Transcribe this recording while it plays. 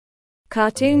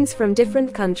Cartoons from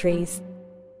different countries.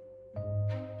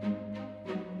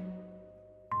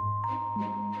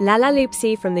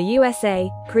 LALALOOPSY from the USA,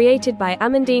 created by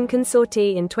Amandine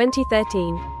Consorti in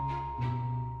 2013.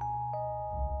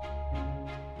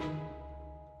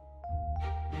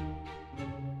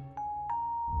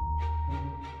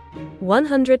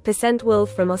 "100%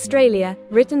 Wolf from Australia",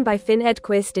 written by Finn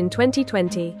Edquist in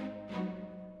 2020.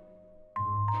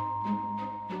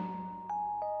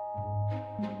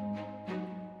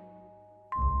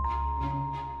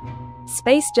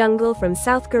 Space Jungle from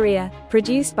South Korea,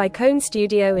 produced by Cone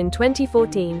Studio in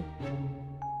 2014.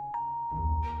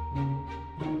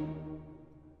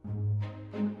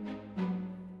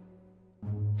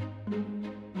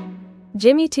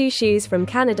 Jimmy Two Shoes from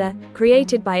Canada,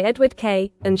 created by Edward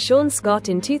Kay and Sean Scott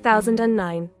in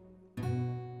 2009.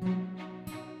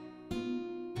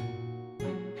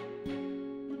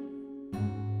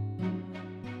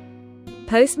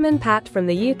 Postman Pat from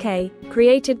the UK,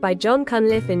 created by John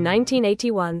Cunliffe in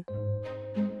 1981.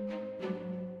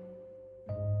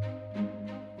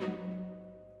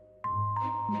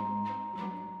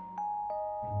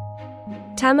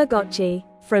 Tamagotchi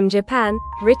from Japan,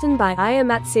 written by Aya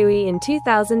Matsui in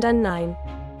 2009.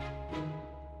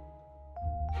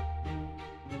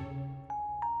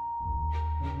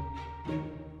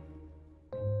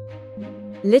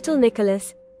 Little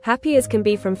Nicholas, Happy as Can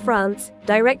Be from France,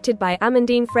 directed by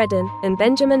Amandine Fredon and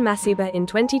Benjamin Masuba in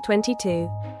 2022.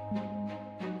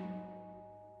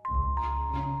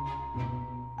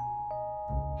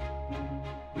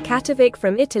 CATTIVIK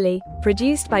from Italy,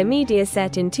 produced by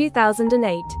Mediaset in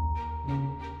 2008.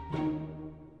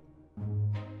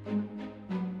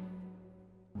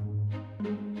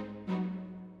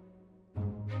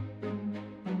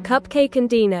 CUPCAKE and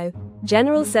DINO,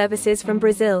 General Services from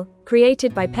Brazil,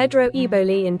 created by Pedro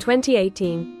Eboli in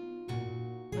 2018.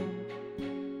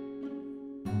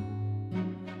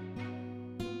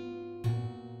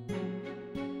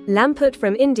 LAMPUT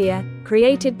from India,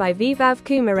 created by Vivav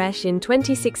Kumaresh in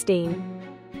 2016.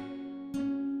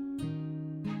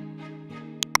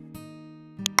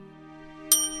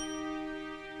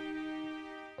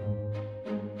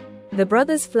 The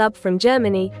Brothers FLUB from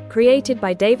Germany, created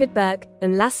by David Burke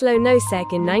and Laszlo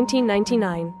Nosek in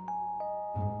 1999.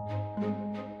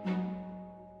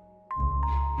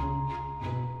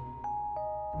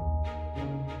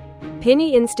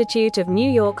 PINY Institute of New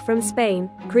York from Spain,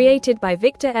 created by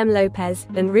Victor M. Lopez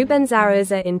and Ruben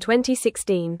Zaroza in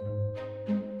 2016.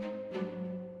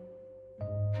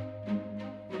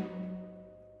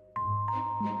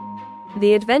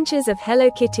 The Adventures of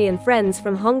Hello Kitty and Friends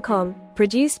from Hong Kong,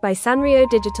 produced by Sanrio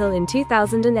Digital in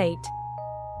 2008.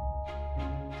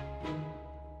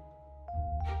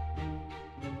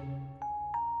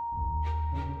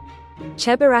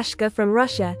 CHEBURASHKA from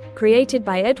Russia, created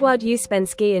by Eduard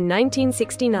Uspensky in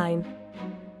 1969.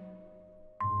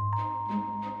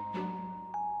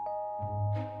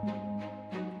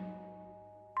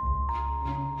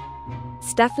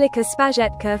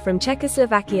 ŠTAFLÍK from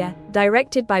Czechoslovakia,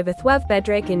 directed by Václav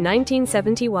Bedřich in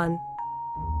 1971.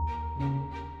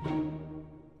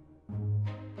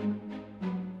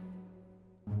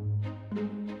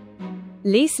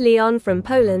 Lis Leon from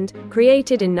Poland,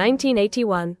 created in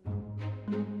 1981.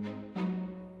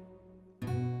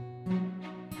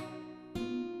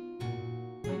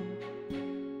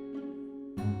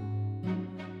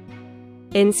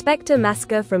 Inspector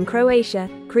MASKA from Croatia,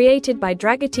 created by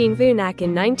Dragutin Vunak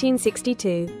in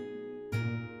 1962.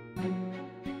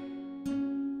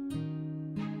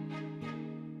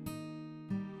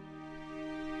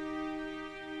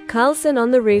 KARLSSON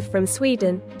on the Roof from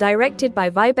Sweden, directed by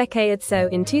Vibeke Edso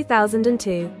in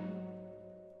 2002.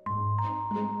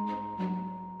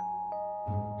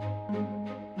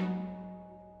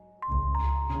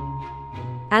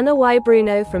 Ana y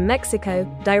Bruno from Mexico,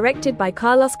 directed by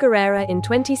Carlos Guerrera in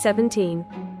 2017.